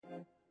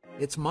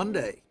It's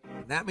Monday,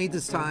 and that means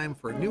it's time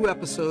for a new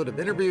episode of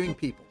Interviewing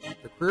People,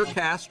 the career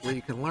cast where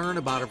you can learn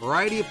about a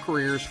variety of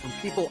careers from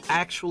people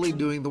actually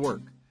doing the work.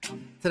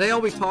 Today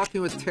I'll be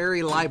talking with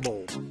Terry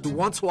Leibold, who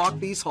once walked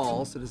these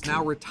halls and is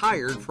now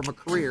retired from a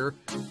career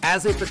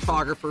as a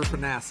photographer for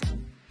NASA.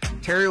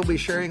 Terry will be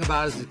sharing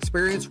about his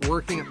experience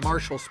working at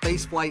Marshall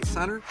Space Flight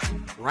Center,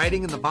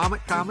 writing in the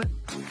Vomit Comet,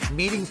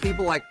 meeting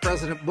people like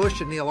President Bush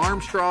and Neil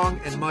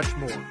Armstrong, and much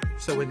more.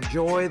 So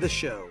enjoy the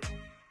show.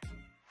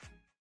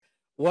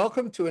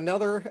 Welcome to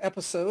another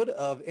episode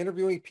of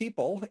Interviewing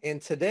People,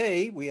 and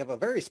today we have a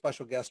very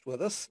special guest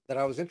with us that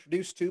I was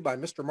introduced to by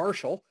Mr.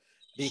 Marshall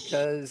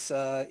because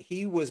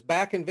he was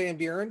back in Van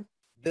Buren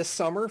this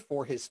summer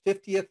for his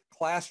 50th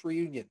class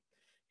reunion.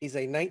 He's a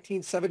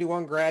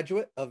 1971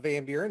 graduate of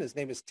Van Buren. His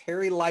name is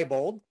Terry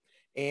Leibold,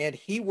 and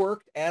he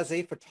worked as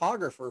a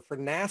photographer for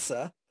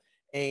NASA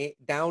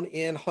down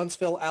in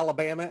Huntsville,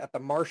 Alabama at the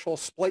Marshall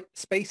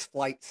Space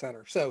Flight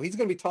Center. So he's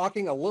going to be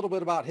talking a little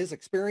bit about his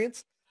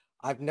experience.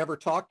 I've never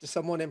talked to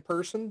someone in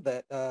person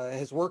that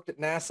has worked at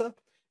NASA,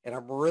 and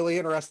I'm really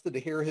interested to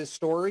hear his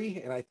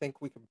story, and I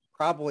think we can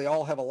probably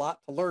all have a lot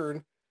to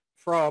learn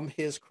from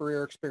his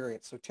career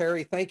experience. So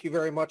Terry, thank you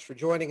very much for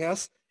joining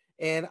us,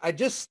 and I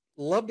just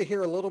love to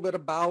hear a little bit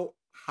about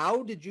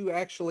how did you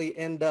actually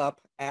end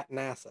up at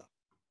NASA?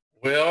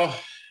 Well,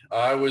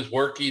 I was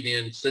working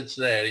in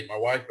Cincinnati. My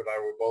wife and I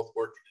were both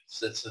working in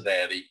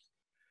Cincinnati.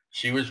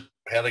 She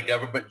had a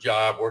government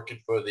job working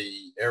for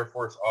the Air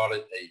Force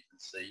Audit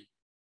Agency,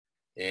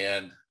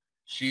 and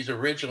she's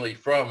originally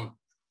from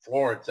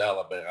Florence,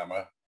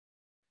 Alabama,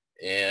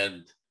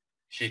 and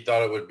she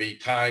thought it would be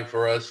time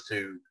for us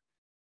to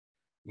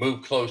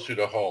move closer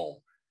to home.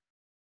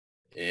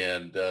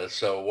 And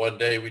so one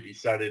day we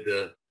decided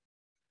to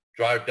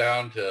drive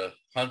down to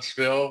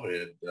Huntsville,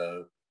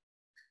 and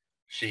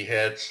she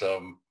had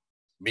some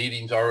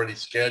meetings already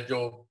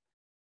scheduled,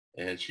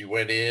 and she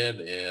went in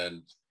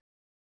and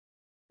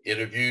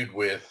interviewed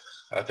with,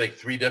 I think,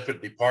 3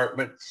 different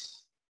departments,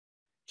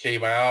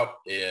 came out,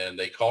 and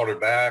they called her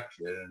back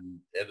and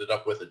ended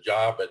up with a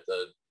job at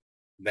the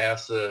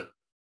NASA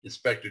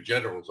Inspector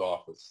General's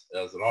office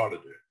as an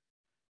auditor.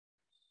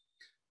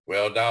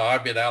 Well, now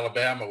I'm in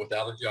Alabama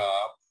without a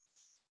job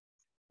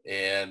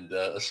and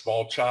a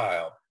small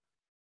child.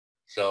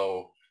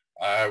 So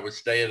I was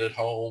staying at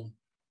home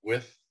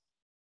with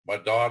my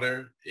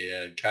daughter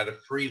and kind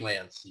of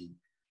freelancing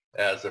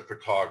as a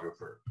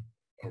photographer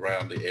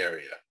around the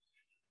area.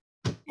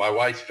 My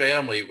wife's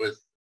family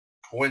was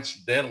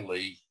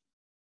coincidentally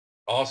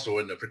also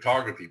in the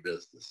photography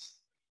business.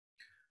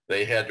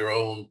 They had their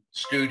own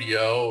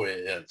studio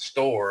and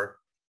store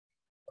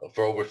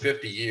for over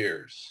 50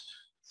 years.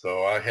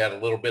 So I had a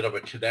little bit of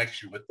a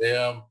connection with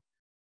them.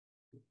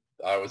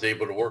 I was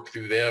able to work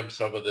through them,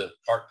 some of the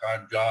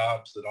part-time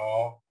jobs and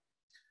all.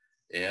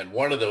 And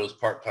one of those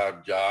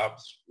part-time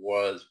jobs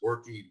was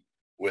working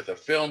with a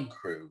film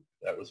crew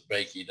that was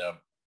making a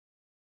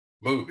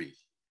movie,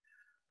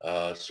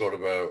 sort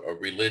of a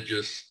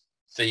religious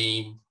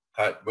theme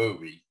type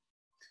movie.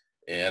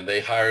 And they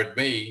hired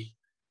me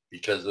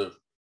because of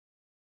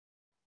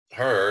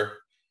her,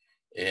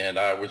 and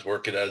I was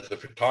working as a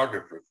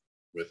photographer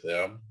with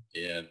them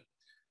and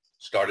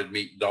started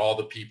meeting all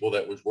the people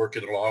that was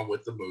working along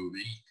with the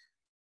movie.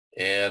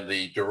 And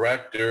the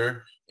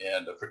director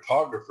and the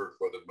photographer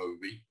for the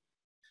movie,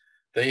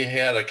 they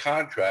had a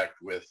contract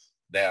with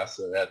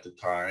NASA at the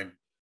time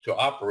to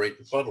operate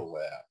the photo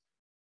lab.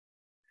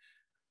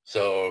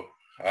 So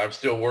I'm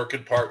still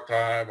working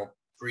part-time, I'm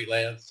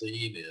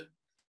freelancing, and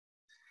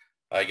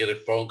I get a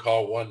phone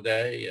call one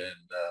day, and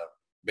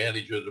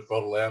manager of the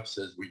photo lab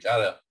says, "We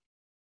got a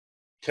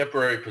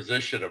temporary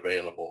position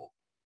available.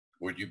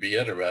 Would you be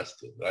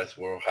interested?" And I said,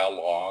 "Well, how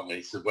long?" And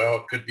he said, "Well,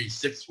 it could be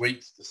 6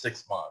 weeks to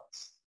 6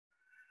 months."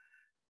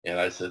 And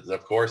I said,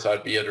 "Of course,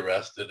 I'd be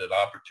interested. An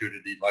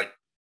opportunity like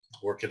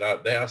working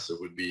at NASA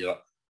would be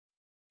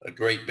a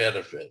great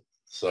benefit."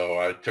 So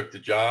I took the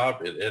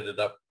job and ended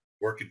up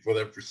working for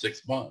them for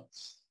 6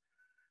 months.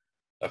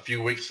 A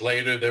few weeks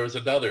later, there was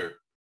another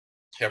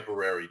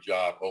temporary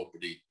job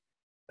opening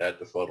at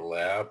the photo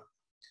lab.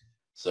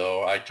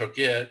 So I took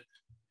it,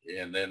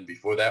 and then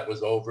before that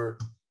was over,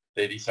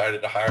 they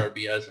decided to hire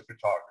me as a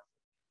photographer.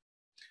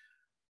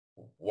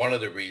 One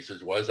of the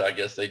reasons was, I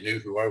guess they knew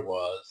who I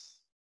was,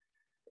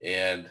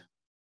 and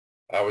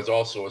I was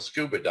also a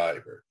scuba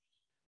diver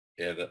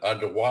and an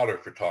underwater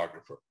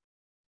photographer.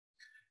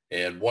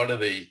 And one of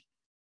the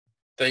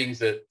things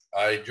that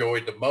I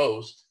enjoyed the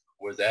most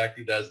was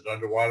acting as an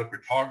underwater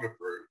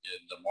photographer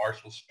in the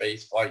Marshall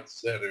Space Flight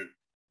Center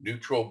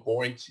neutral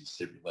buoyancy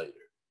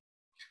simulator.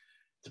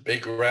 It's a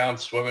big round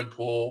swimming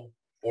pool,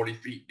 40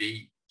 feet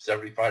deep,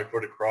 75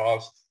 foot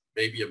across,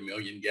 maybe 1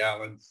 million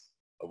gallons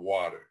of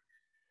water.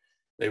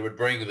 They would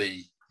bring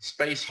the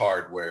space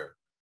hardware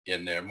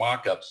in there,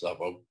 mock-ups of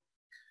them,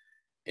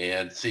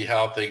 and see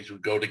how things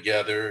would go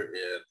together.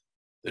 And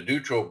the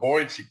neutral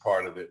buoyancy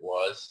part of it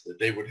was that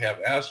they would have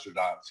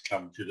astronauts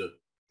come to the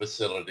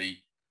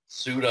facility,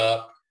 suit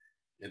up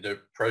in their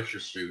pressure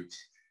suits,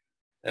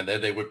 and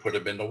then they would put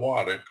them in the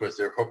water because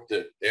they're hooked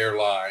to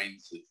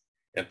airlines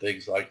and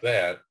things like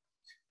that,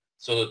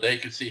 so that they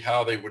could see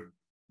how they would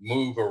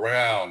move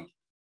around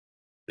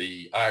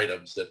the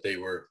items that they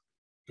were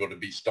going to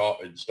be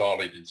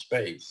installing in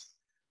space.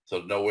 So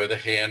know where the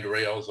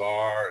handrails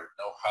are, and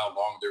know how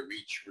long their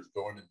reach was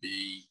going to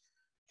be.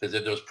 Because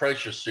in those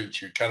pressure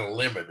suits, you're kind of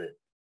limited.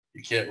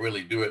 You can't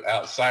really do it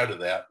outside of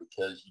that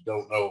because you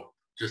don't know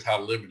just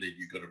how limited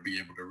you're going to be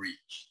able to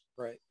reach.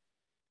 Right.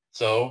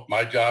 So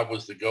my job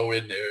was to go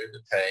in there in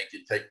the tank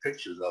and take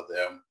pictures of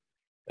them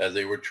as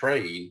they were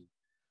trained,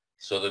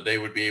 so that they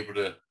would be able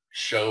to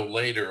show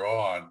later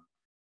on,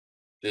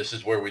 this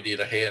is where we need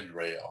a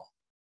handrail.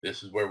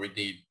 This is where we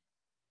need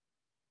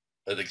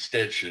an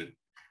extension.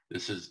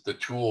 This is the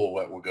tool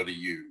that we're going to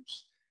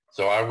use.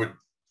 So I would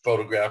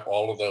photograph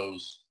all of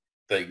those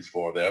things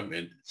for them.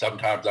 And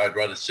sometimes I'd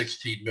run a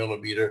 16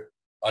 millimeter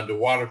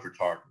underwater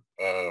photography,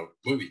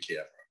 movie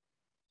camera.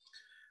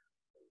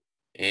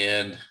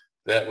 And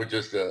that was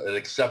just an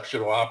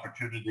exceptional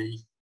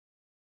opportunity.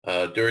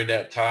 During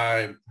that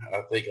time,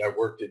 I think I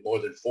worked in more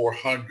than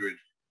 400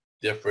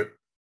 different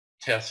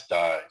test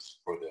dives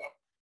for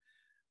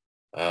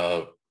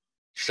them.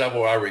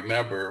 Several I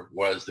remember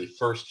was the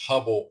first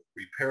Hubble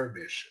repair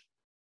mission.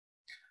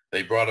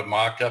 They brought a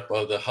mock-up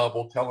of the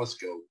Hubble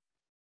telescope,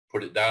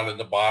 put it down in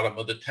the bottom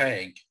of the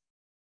tank,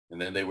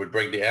 and then they would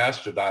bring the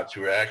astronauts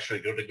who were actually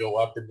going to go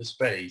up into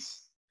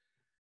space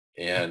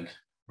and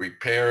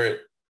repair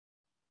it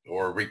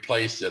or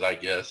replace it, I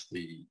guess,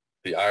 the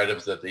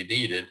items that they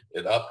needed,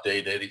 and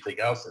update anything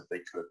else that they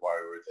could while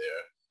we were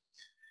there.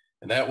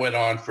 And that went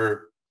on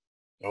for,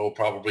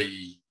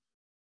 probably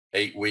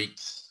 8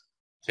 weeks,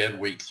 10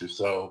 weeks or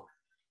so,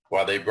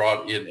 while they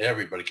brought in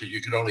everybody, because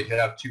you could only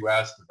have 2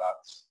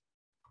 astronauts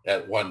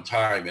at one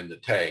time in the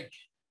tank.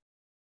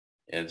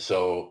 And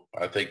so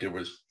I think there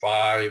was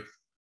 5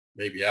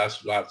 maybe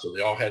astronauts, so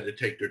they all had to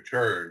take their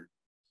turn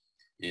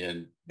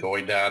in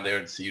going down there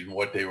and seeing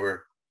what they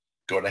were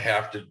going to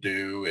have to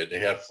do. And they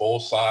had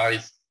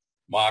full-size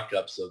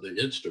mock-ups of the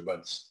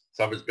instruments,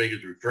 some as big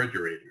as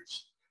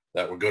refrigerators,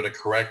 that were going to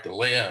correct the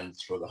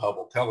lens for the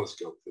Hubble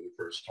telescope for the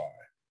first time.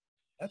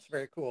 That's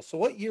very cool. So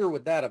what year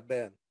would that have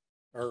been,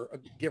 or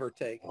give or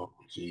take? Oh,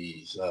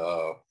 geez.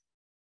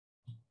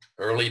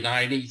 Early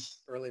 90s.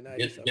 Early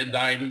 90s. Mid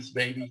 90s,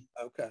 maybe.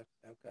 Okay.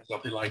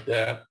 Something like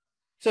that.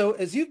 So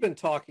as you've been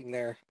talking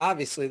there,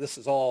 obviously this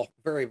is all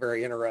very,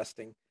 very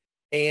interesting.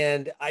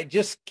 And I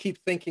just keep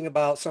thinking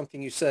about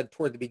something you said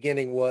toward the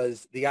beginning,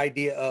 was the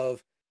idea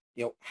of,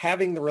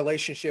 having the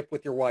relationship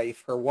with your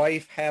wife, her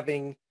wife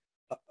having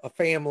a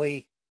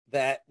family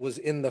that was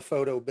in the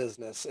photo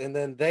business. And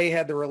then they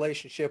had the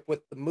relationship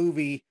with the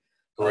movie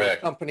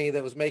company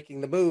that was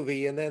making the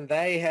movie. And then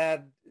they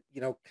had,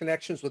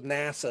 connections with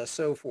NASA,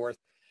 so forth.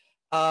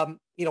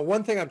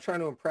 One thing I'm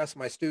trying to impress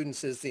my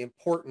students is the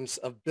importance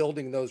of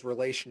building those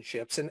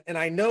relationships. And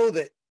I know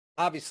that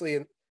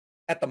obviously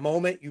at the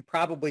moment, you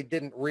probably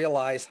didn't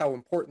realize how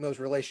important those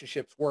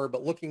relationships were,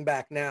 but looking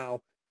back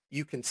now,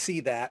 you can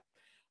see that.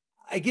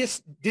 I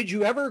guess, did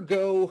you ever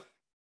go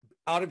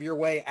out of your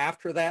way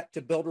after that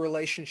to build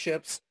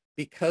relationships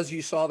because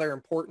you saw their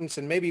importance?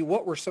 And maybe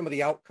what were some of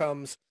the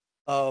outcomes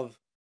of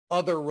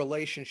other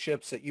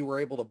relationships that you were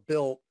able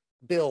to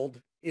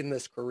build in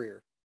this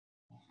career?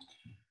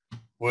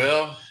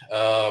 Well,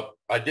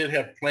 I did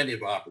have plenty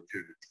of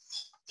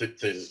opportunities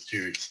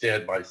to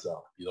extend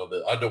myself.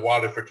 The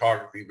underwater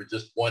photography was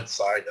just one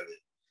side of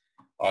it.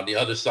 On the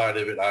other side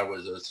of it, I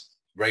was a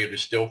regular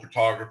still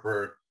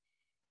photographer.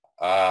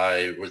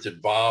 I was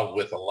involved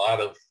with a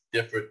lot of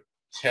different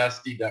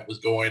testing that was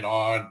going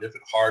on,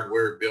 different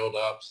hardware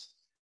buildups.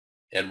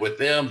 And with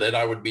them, then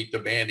I would meet the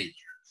managers,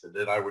 and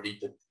then I would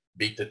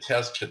meet the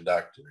test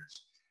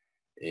conductors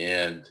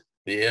and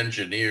the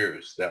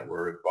engineers that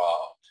were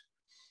involved,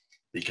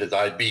 because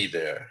I'd be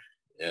there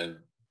and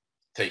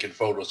taking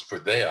photos for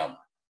them.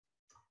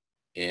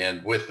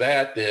 And with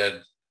that,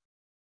 then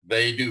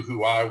they knew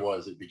who I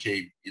was. It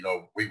became,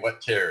 we want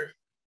Terry,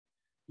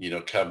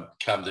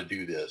 come to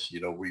do this.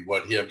 We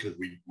want him because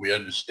we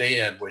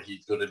understand what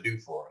he's going to do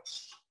for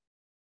us.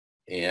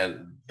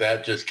 And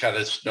that just kind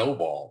of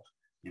snowballed.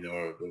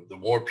 The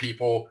more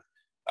people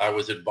I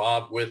was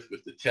involved with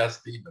the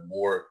testing, the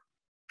more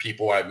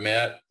people I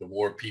met, the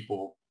more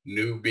people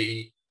knew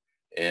me.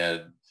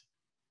 And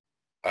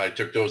I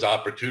took those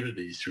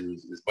opportunities through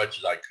as much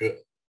as I could.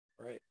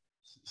 Right.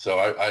 So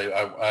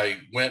I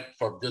went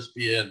from just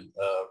being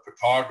a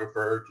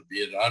photographer to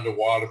being an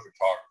underwater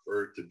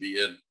photographer to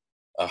being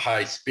a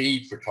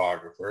high-speed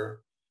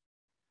photographer,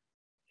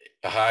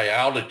 a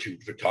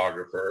high-altitude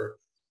photographer,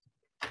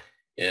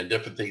 and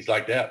different things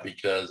like that,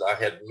 because I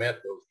had met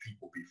those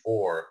people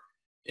before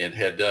and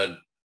had done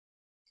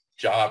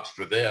jobs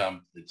for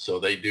them. And so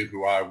they knew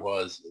who I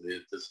was.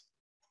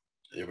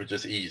 It was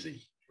just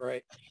easy.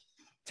 Right.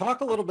 Talk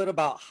a little bit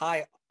about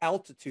high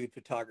altitude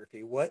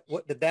photography. What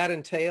did that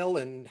entail,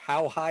 and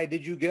how high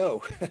did you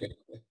go?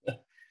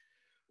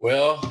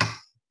 Well,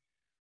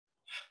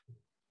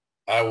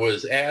 I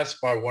was asked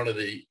by one of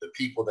the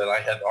people that I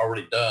had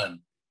already done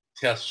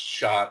test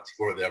shots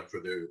for them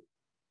for their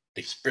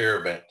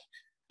experiment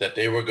that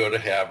they were going to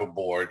have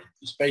aboard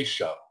the space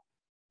shuttle.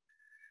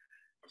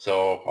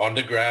 So on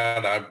the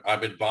ground,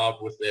 I'm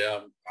involved with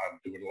them. I'm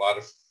doing a lot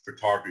of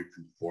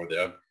photography for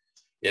them.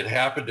 It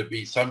happened to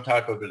be some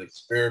type of an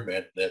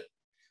experiment that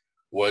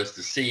was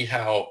to see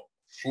how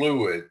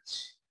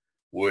fluids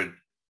would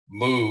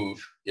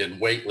move in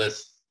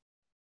weightless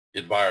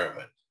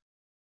environment.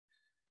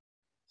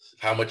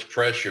 How much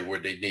pressure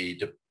would they need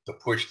to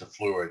push the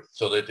fluid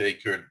so that they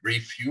could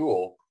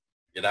refuel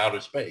in outer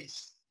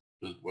space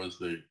was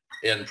the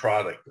end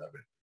product of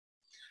it.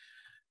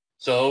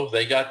 So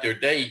they got their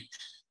date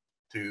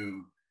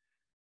to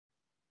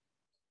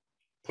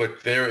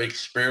put their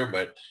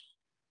experiment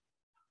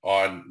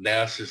on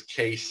NASA's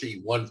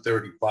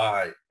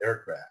KC-135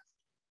 aircraft.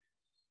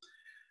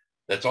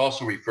 That's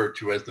also referred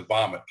to as the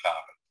Vomit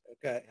Comet.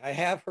 Okay, I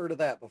have heard of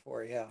that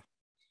before, yeah.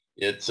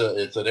 It's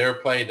an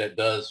airplane that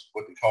does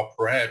what they call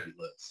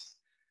parabolas.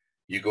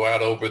 You go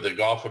out over the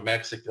Gulf of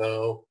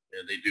Mexico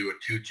and they do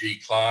a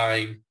 2G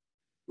climb,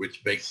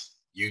 which makes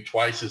you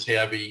twice as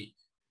heavy.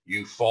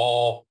 You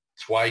fall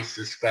twice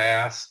as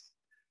fast.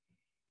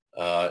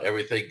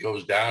 Everything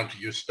goes down to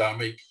your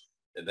stomach,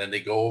 and then they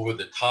go over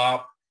the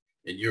top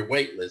and you're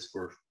weightless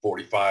for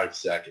 45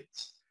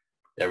 seconds.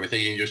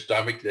 Everything in your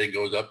stomach then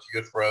goes up to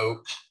your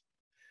throat,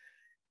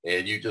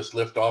 and you just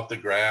lift off the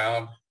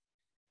ground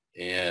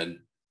and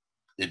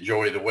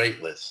enjoy the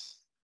weightless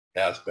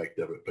aspect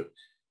of it. But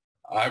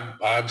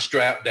I'm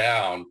strapped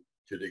down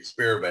to the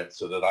experiment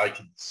so that I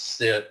can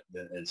sit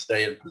and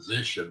stay in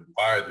position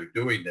while they're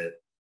doing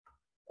it,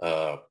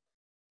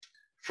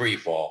 free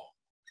fall,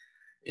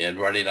 and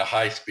running a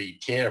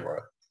high-speed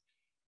camera.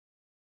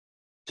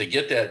 To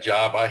get that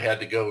job, I had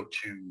to go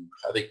to,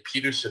 I think,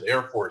 Peterson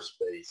Air Force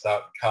Base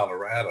out in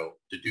Colorado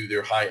to do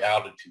their high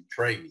altitude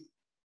training,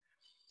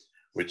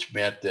 which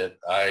meant that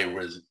I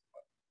was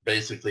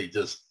basically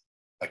just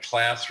a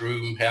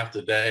classroom half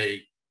the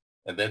day,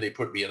 and then they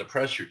put me in a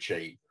pressure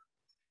chamber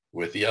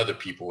with the other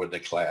people in the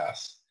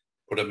class,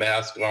 put a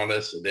mask on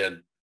us, and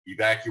then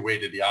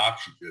evacuated the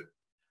oxygen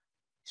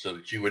so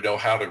that you would know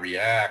how to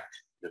react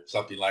if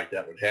something like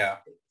that would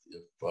happen.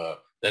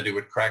 Then they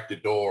would crack the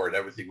door and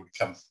everything would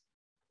come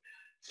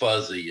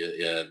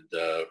fuzzy and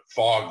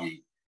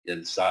foggy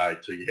inside.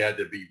 So you had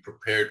to be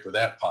prepared for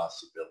that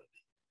possibility.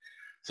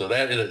 So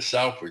that in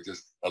itself was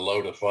just a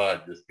load of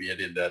fun, just being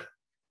in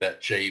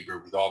that chamber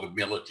with all the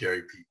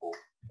military people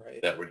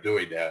that were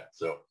doing that.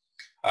 So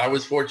I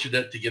was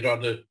fortunate to get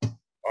on the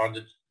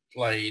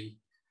plane,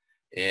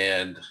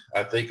 and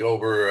I think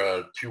over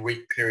a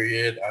 2-week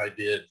period, I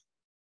did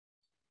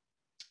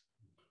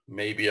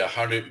maybe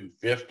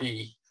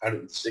 150,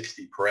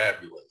 160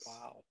 parabolas.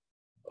 Wow.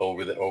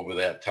 Over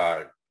that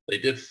time. They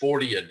did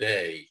 40 a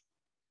day.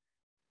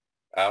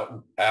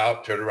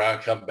 Out, turn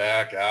around, come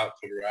back, out,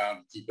 turn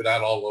around, keep it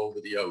out all over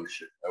the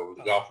ocean, over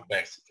the Gulf of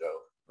Mexico.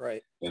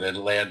 Right. And then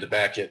land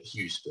back at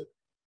Houston.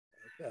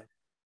 Okay.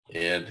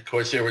 And of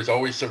course, there was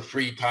always some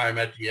free time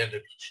at the end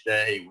of each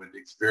day when the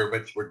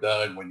experiments were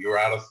done, when you were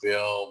out of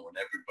film, when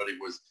everybody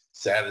was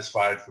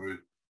satisfied for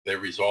their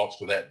results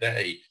for that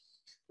day,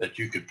 that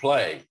you could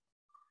play.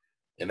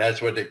 And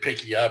that's when they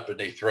pick you up and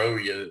they throw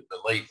you the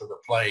length of the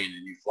plane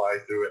and you fly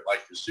through it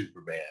like you're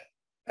Superman.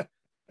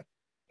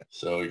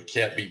 So you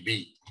can't be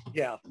beat.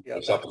 Yeah.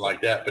 Or something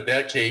like that. But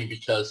that came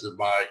because of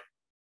my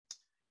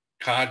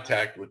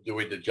contact with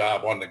doing the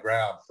job on the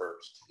ground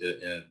first,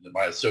 and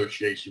my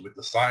association with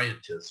the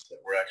scientists that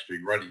were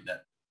actually running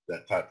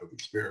that type of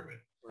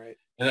experiment. Right.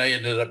 And I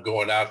ended up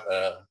going out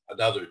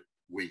another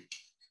week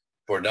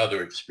for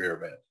another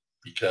experiment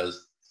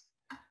because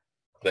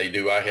they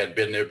knew I had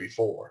been there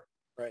before.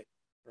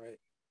 Right.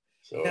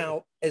 So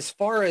now, as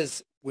far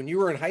as when you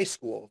were in high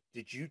school,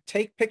 did you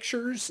take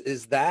pictures?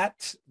 Is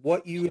that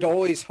what you'd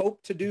always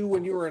hoped to do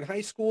when you were in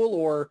high school,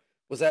 or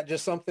was that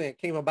just something that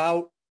came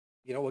about,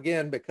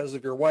 again, because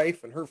of your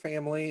wife and her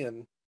family?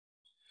 And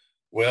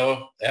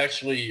well,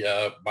 actually,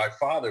 my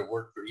father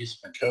worked for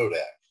Eastman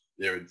Kodak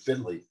there in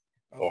Findlay,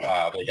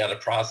 Ohio. They had a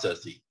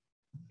processing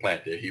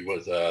plant there. He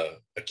was a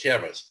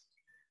chemist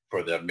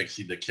for them,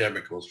 mixing the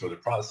chemicals for the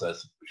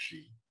processing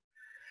machine.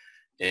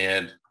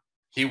 And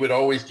he would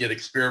always get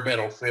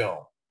experimental film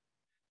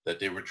that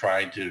they were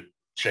trying to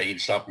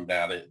change something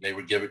out of it. They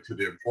would give it to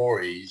the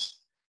employees,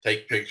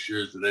 take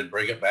pictures, and then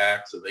bring it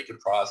back so they could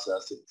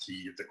process it,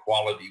 see if the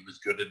quality was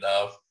good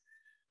enough,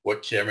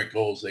 what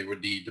chemicals they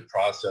would need to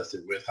process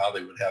it with, how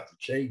they would have to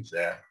change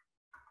that.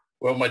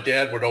 Well, my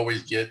dad would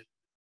always get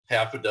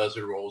half a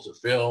dozen rolls of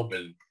film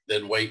and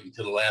then wait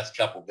until the last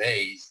couple of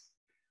days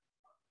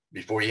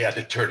before he had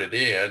to turn it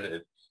in.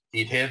 And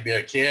he'd hand me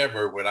a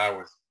camera when I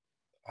was,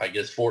 I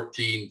guess,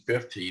 14,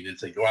 15, and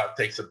say, go out and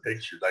take some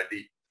pictures. I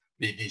need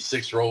these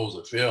 6 rolls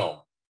of film.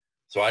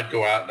 So I'd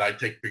go out and I'd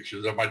take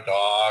pictures of my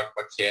dog,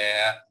 my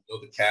cat,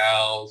 the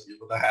cows,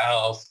 the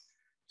house,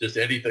 just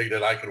anything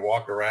that I could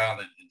walk around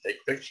and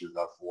take pictures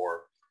of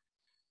for.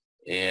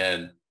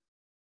 And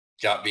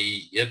got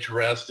me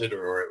interested,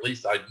 or at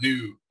least I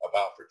knew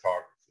about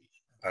photography.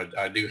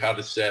 I knew how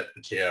to set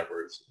the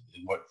cameras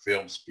and what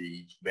film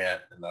speeds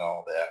meant and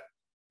all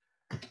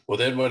that. Well,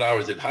 then when I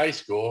was in high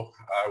school,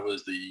 I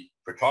was the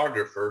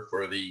photographer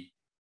for the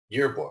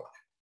yearbook.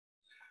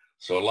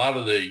 So a lot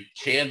of the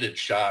candid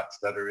shots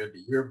that are in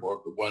the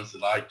yearbook are ones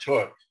that I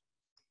took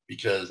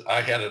because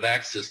I had an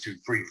access to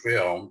free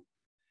film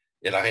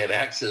and I had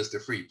access to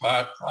free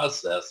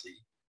processing.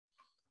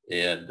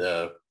 And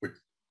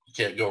you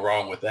can't go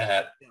wrong with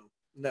that.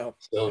 No.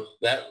 So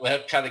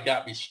that kind of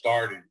got me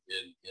started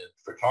in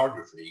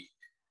photography.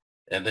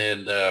 And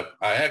then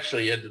I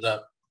actually ended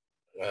up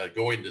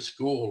going to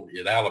school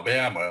in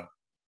Alabama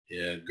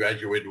and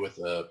graduated with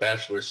a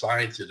Bachelor of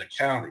Science in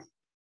accounting.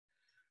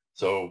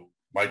 So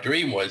my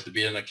dream was to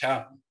be an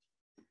accountant.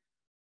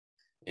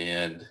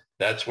 And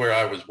that's where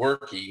I was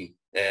working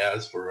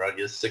as for, I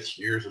guess, 6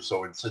 years or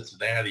so in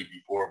Cincinnati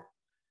before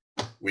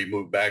we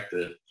moved back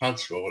to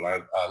Huntsville,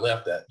 and I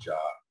left that job.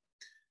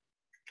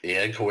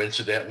 And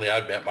coincidentally,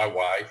 I met my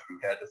wife who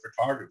had the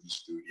photography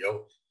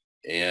studio,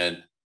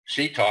 and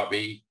she taught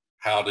me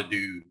how to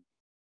do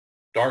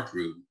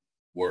darkroom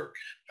work,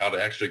 how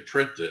to actually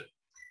print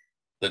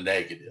the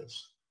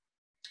negatives.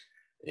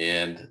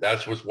 And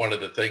that was one of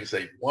the things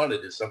they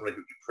wanted, is somebody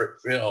who could print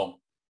film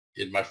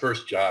in my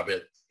first job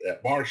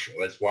at Marshall.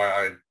 That's why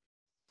I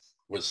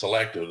was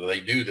selected.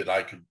 They knew that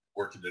I could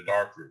work in the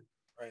darkroom.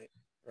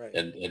 Right.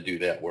 And do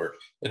that work.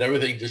 And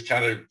everything just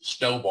kind of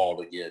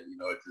snowballed again. You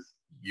know,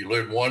 you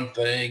learn one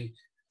thing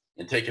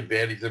and take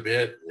advantage of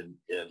it and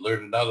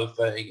learn another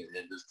thing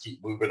and just keep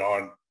moving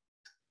on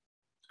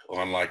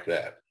like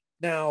that.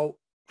 Now,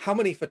 how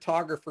many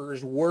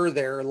photographers were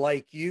there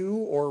like you,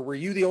 or were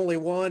you the only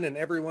one and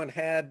everyone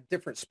had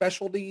different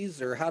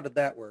specialties, or how did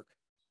that work?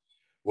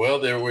 Well,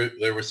 there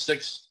were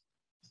 6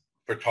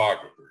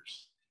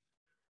 photographers,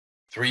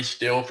 3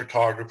 still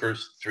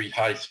photographers, 3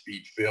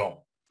 high-speed film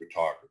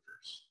photographers.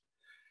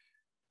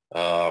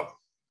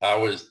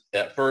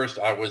 At first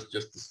I was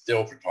just a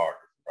still photographer.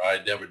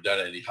 I'd never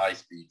done any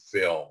high-speed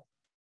film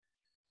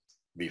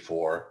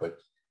before, but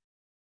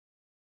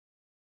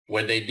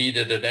when they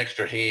needed an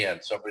extra hand,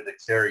 somebody to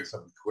carry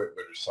some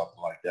equipment or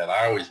something like that,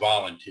 I always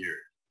volunteered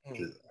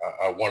because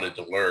I wanted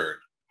to learn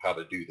how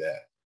to do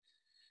that.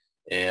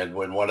 And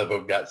when one of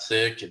them got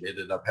sick and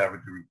ended up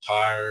having to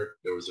retire,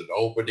 there was an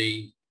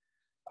opening.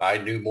 I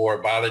knew more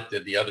about it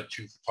than the other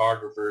 2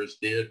 photographers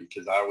did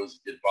because I was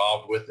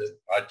involved with it.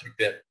 I took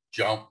that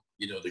jump,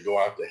 to go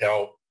out to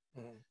help.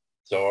 Mm-hmm.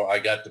 So I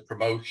got the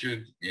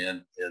promotion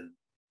and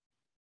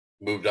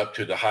moved up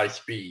to the high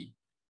speed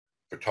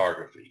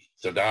photography.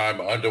 So now I'm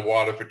an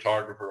underwater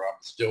photographer, I'm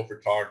a still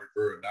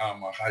photographer, and now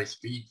I'm a high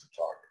speed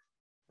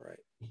photographer.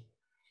 Right.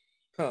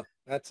 Huh.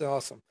 That's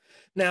awesome.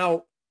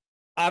 Now,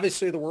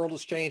 obviously the world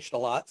has changed a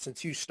lot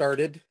since you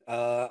started.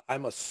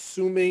 I'm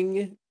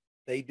assuming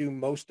they do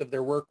most of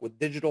their work with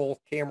digital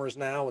cameras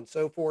now and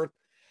so forth.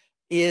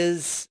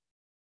 Is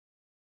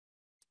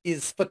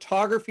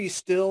photography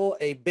still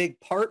a big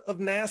part of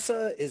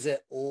NASA? Is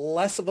it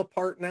less of a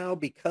part now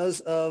because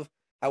of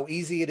how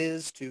easy it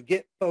is to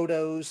get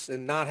photos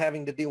and not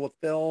having to deal with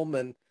film?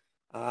 And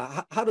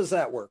how does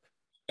that work?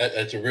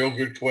 That's a real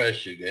good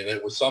question. And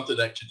it was something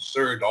that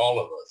concerned all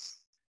of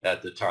us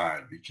at the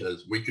time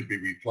because we could be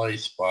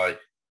replaced by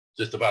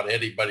just about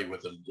anybody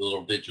with a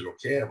little digital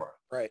camera.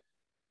 Right.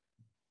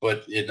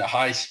 But in the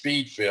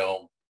high-speed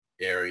film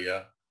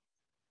area,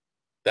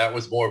 that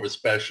was more of a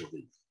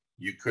specialty.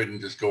 You couldn't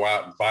just go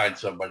out and find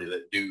somebody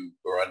that knew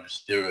or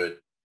understood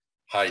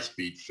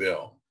high-speed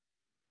film.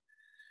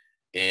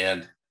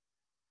 And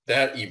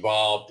that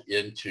evolved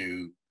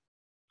into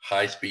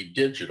high-speed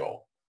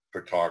digital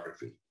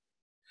photography.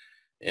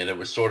 And it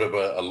was sort of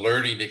a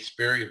learning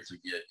experience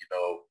again.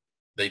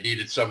 They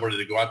needed somebody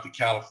to go out to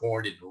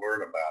California to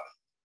learn about it.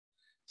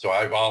 So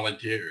I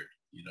volunteered,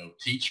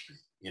 teach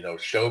me,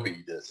 show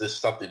me this. This is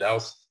something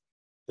else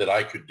that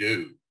I could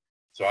do.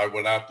 So I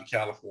went out to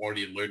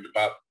California and learned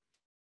about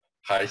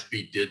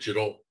high-speed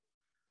digital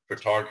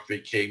photography,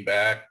 came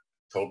back,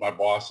 told my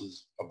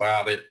bosses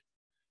about it.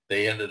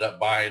 They ended up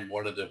buying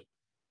one of the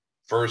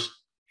first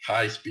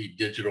high-speed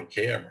digital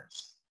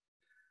cameras.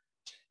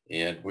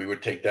 And we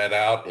would take that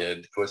out.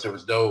 And of course, there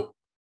was no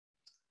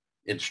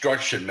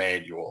instruction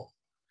manual.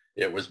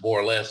 It was more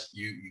or less,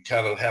 you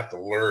kind of have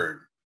to learn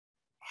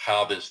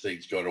how this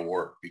thing's going to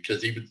work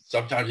because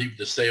sometimes even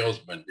the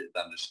salesman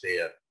didn't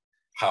understand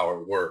how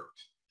it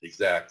worked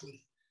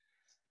exactly.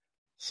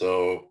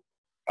 So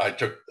I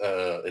took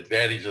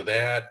advantage of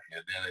that,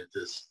 and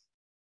then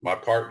my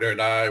partner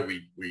and I,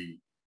 we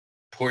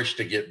pushed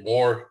to get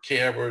more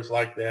cameras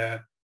like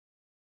that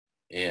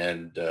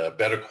and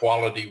better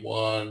quality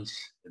ones.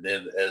 And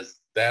then as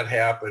that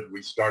happened,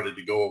 we started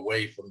to go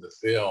away from the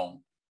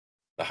film,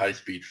 the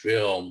high-speed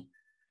film,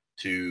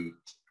 to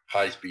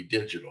high-speed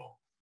digital.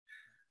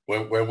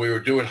 When we were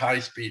doing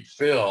high-speed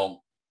film,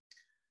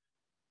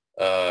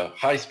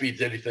 high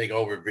speed's anything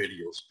over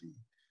video speed,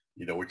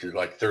 which is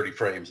like 30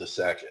 frames a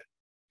second.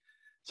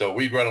 So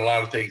we'd run a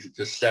lot of things at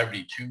just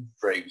 72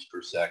 frames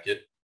per second.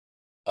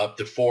 Up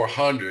to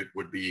 400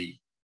 would be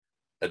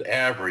an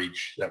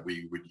average that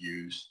we would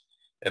use.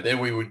 And then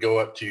we would go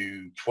up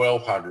to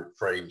 1,200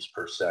 frames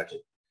per second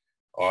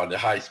on the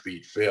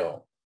high-speed film.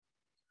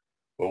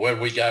 But when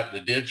we got the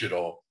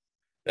digital,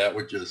 that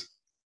was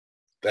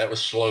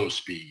slow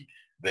speed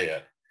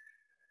then.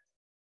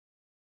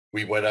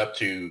 We went up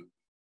to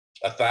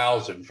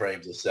 1,000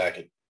 frames a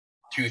second,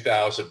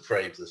 2,000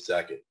 frames a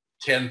second,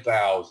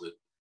 10,000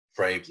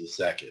 frames a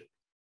second,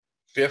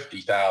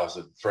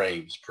 50,000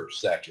 frames per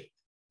second.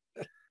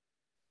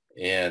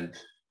 And,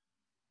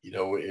 you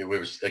know, it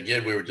was,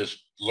 again, we were just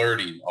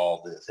learning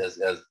all this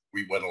as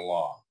we went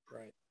along.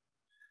 Right.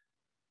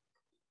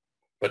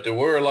 But there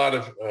were a lot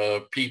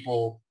of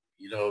people,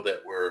 you know,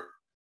 that were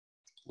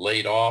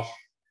laid off.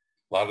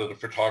 A lot of the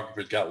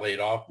photographers got laid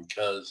off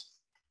because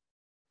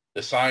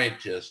the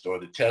scientist or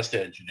the test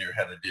engineer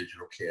had a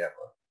digital camera,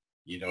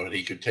 you know, and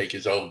he could take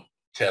his own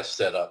test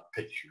setup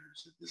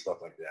pictures and stuff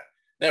like that.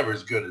 Never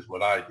as good as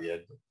what I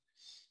did, but,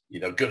 you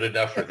know, good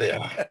enough for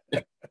them.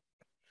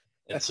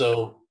 And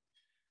so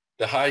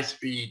the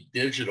high-speed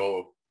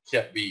digital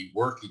kept me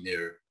working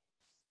there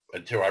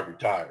until I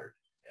retired.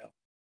 Yeah.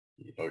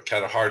 You know, it's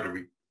kind of hard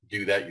to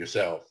do that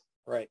yourself.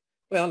 Right.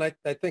 Well, and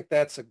I think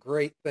that's a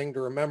great thing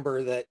to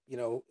remember, that, you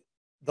know,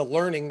 the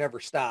learning never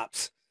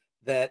stops,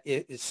 that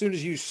as soon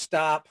as you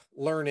stop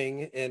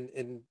learning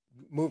and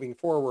moving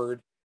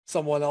forward,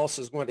 someone else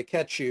is going to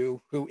catch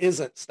you who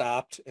isn't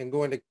stopped and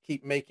going to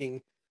keep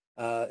making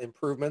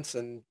improvements,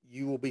 and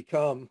you will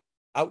become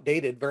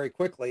outdated very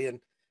quickly.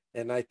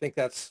 And I think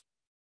that's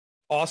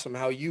awesome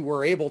how you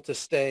were able to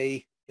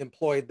stay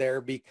employed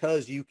there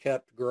because you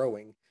kept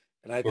growing.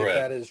 And I think Correct.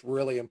 that is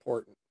really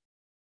important.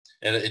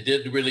 And it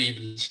didn't really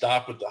even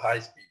stop with the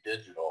high-speed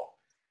digital.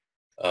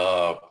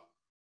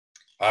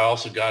 I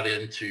also got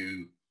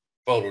into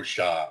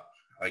Photoshop.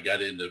 I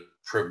got into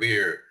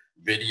Premiere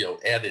video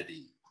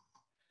editing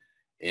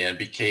and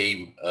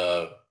became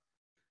a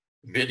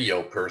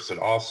video person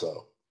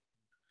also.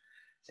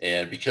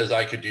 And because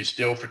I could do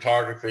still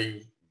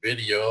photography,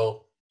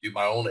 video, do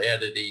my own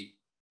editing,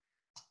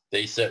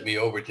 they sent me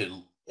over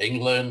to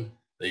England.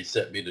 They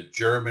sent me to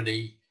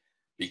Germany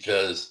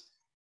because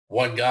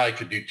one guy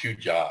could do two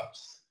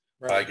jobs.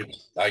 Right.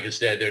 I could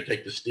stand there and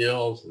take the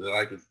stills, and then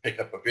I could pick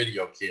up a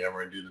video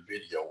camera and do the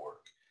video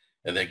work,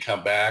 and then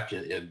come back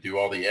and do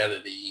all the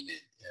editing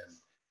and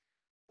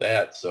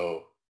that.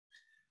 So,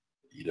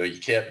 you know,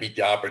 you can't beat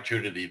the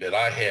opportunity that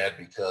I had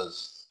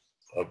because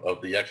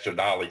of the extra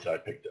knowledge I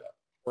picked up.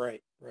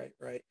 Right.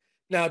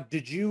 Now,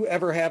 did you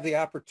ever have the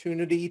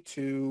opportunity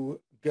to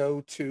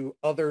go to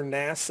other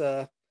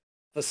NASA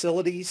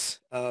facilities?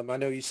 I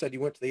know you said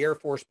you went to the Air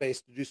Force Base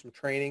to do some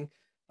training.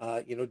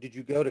 You know, did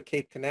you go to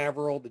Cape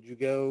Canaveral? Did you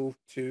go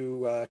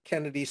to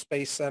Kennedy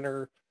Space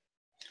Center?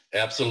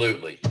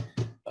 Absolutely.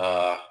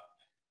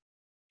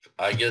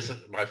 I guess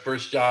my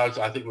first jobs,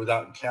 I think, was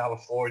out in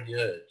California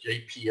at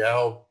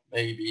JPL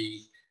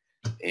maybe.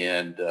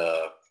 And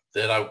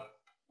then I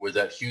was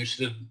at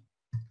Houston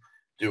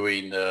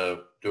doing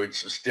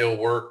some still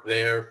work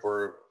there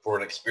for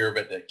an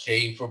experiment that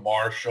came from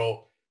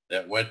Marshall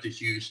that went to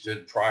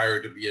Houston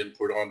prior to being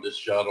put on this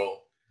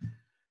shuttle,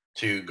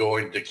 to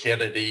going to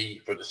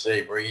Kennedy for the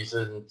same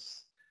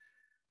reasons.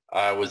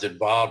 I was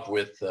involved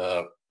with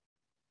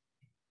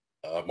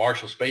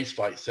Marshall Space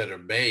Flight Center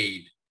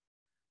made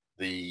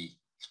the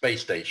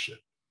space station.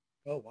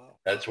 Oh, wow.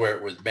 That's where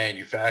it was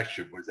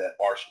manufactured, was at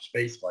Marshall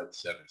Space Flight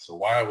Center. So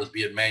while it was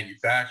being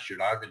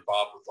manufactured, I've been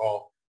involved with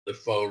all the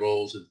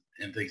photos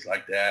and things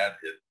like that.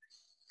 And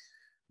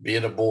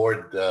being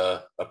aboard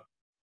a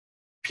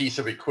piece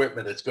of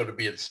equipment that's going to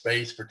be in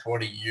space for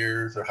 20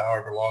 years or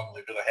however long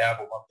they're going to have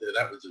them up there,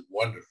 that was just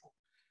wonderful.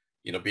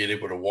 You know, being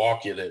able to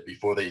walk in it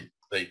before they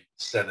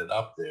set it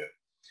up there.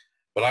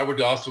 But I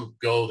would also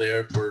go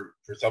there for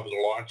some of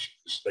the launch,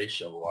 the space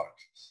shuttle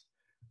launches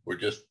were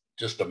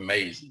just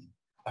amazing.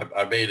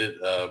 I made it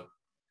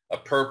a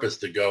purpose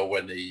to go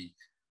when they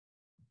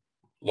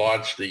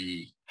launched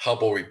the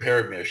Hubble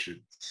repair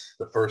missions,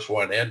 the first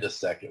one and the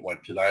second one,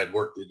 because I had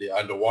worked in the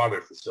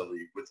underwater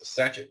facility with the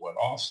second one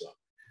also.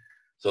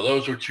 So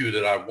those were two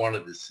that I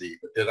wanted to see,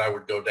 but then I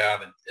would go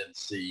down and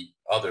see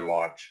other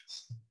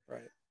launches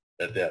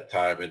at that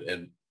time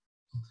and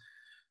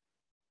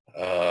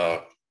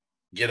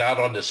get out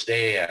on the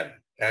stand,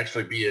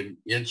 actually be in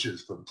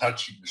inches from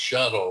touching the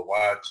shuttle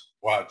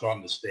while it's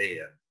on the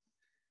stand.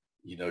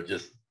 You know,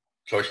 just,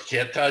 of course you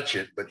can't touch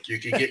it, but you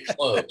can get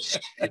close.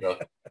 You know,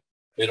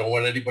 they don't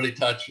want anybody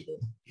touching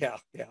it. Yeah.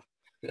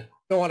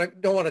 Don't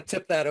want to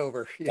tip that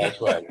over. Yeah.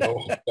 That's right.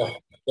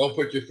 Don't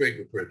put your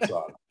fingerprints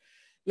on it.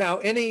 Now,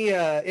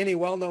 any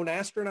well-known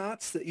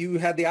astronauts that you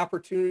had the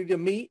opportunity to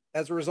meet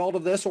as a result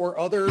of this, or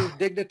other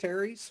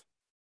dignitaries?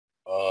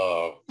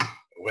 Well,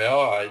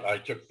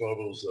 I took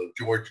photos of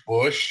George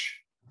Bush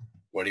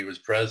when he was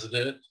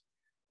president.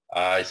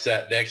 I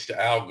sat next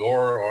to Al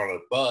Gore on a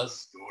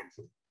bus going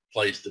from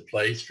place to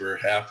place for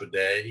half a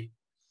day.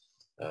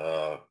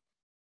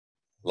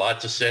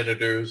 Lots of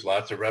senators,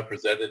 lots of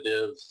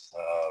representatives,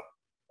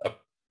 a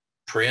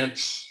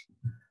Prince,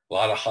 a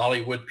lot of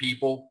Hollywood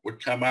people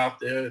would come out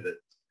there that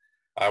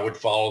I would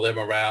follow them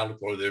around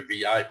for their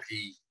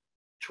VIP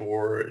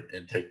tour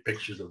and take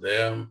pictures of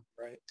them.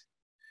 Right.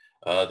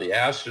 The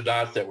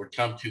astronauts that would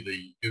come to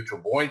the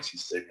neutral buoyancy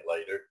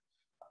simulator,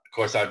 of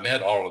course, I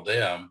met all of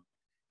them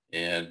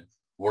and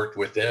worked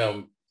with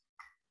them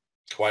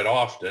quite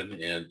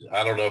often. And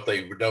I don't know if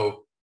they would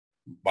know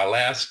my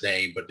last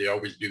name, but they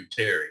always knew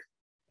Terry.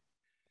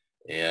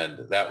 And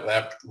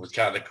that was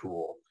kind of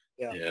cool.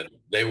 Yeah. And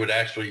they would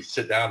actually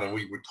sit down and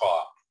we would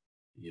talk.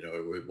 You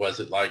know, it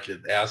wasn't like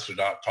an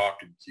astronaut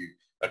talking to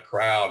a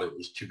crowd. It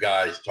was two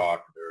guys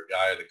talking, or a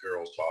guy and a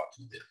girl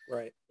talking.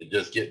 Right. And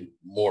just getting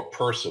more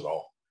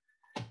personal.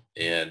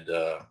 And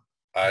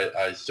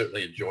I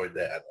certainly enjoyed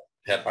that.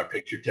 Had my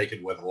picture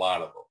taken with a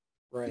lot of them.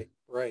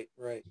 Right.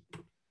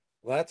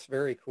 Well, that's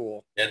very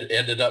cool. And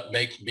ended up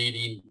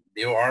meeting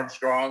Neil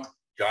Armstrong,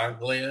 John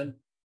Glenn,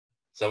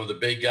 some of the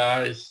big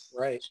guys.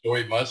 Right.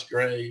 Story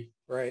Musgrave.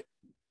 Right.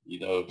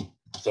 You know,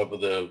 some of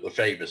the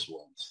famous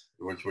ones,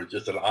 which were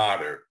just an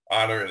honor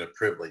and a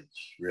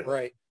privilege,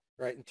 really.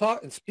 Right.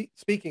 And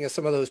speaking of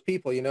some of those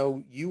people, you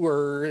know, you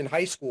were in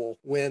high school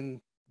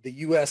when the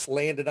U.S.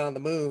 landed on the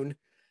moon.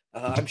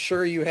 I'm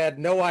sure you had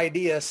no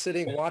idea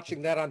sitting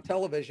watching that on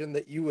television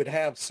that you would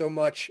have so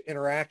much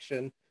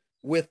interaction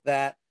with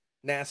that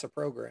NASA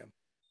program.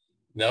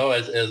 No,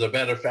 as a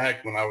matter of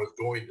fact, when I was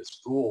going to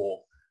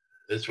school,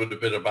 this would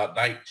have been about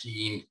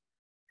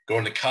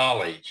going to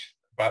college,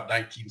 about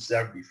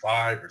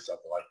 1975 or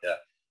something like that.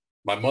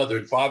 My mother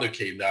and father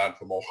came down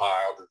from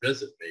Ohio to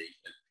visit me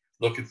and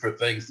looking for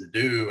things to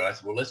do. And I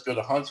said, well, let's go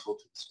to Huntsville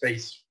to the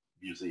Space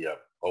Museum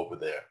over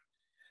there.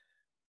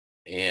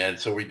 And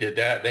so we did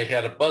that. They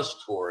had a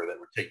bus tour that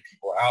would take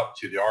people out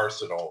to the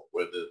arsenal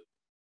where the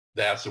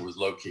NASA was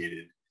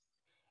located.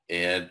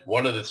 And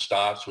one of the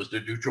stops was the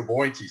neutral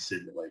buoyancy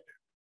simulator.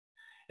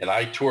 And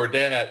I toured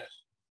that,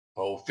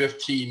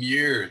 15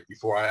 years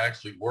before I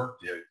actually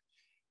worked there.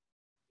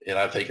 And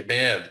I'm thinking,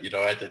 man, you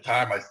know, at the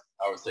time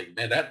I was thinking,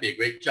 man, that'd be a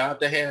great job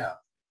to have,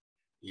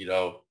 you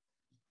know,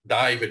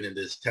 diving in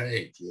this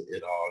tank, you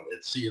know,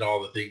 and seeing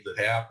all the things that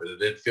happen.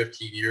 And then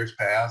 15 years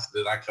passed,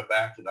 and then I come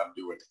back and I'm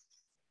doing it.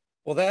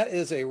 Well, that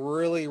is a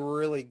really,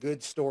 really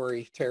good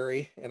story,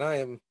 Terry. And I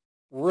am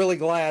really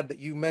glad that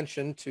you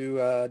mentioned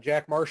to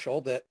Jack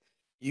Marshall that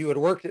you had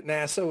worked at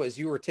NASA as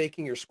you were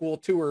taking your school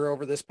tour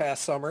over this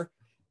past summer.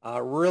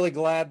 Really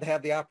glad to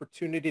have the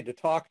opportunity to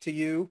talk to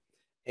you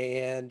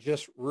and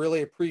just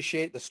really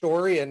appreciate the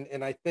story.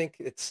 And I think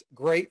it's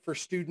great for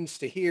students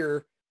to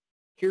hear,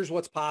 here's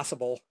what's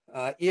possible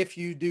if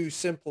you do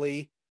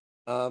simply,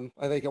 I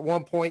think at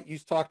one point you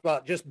talked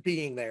about just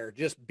being there,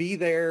 just be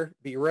there,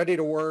 be ready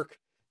to work,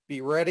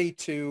 be ready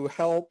to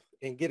help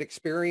and get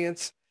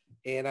experience.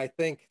 And I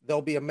think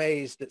they'll be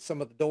amazed at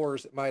some of the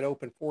doors that might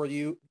open for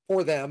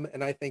them.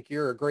 And I think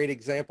you're a great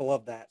example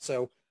of that.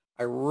 So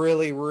I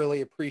really,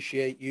 really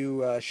appreciate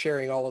you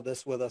sharing all of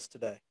this with us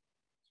today.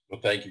 Well,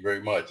 thank you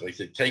very much. Like I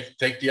said,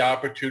 take the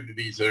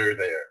opportunities that are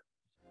there.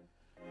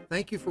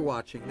 Thank you for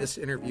watching this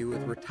interview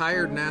with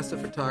retired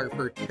NASA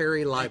photographer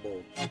Terry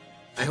Leibold.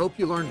 I hope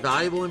you learned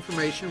valuable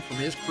information from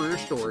his career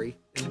story,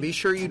 and be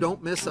sure you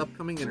don't miss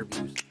upcoming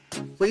interviews.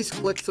 Please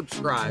click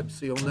subscribe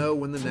so you'll know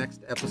when the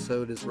next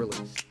episode is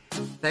released.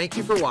 Thank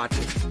you for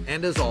watching,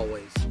 and as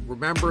always,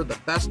 remember the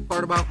best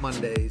part about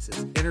Mondays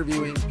is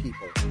interviewing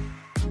people.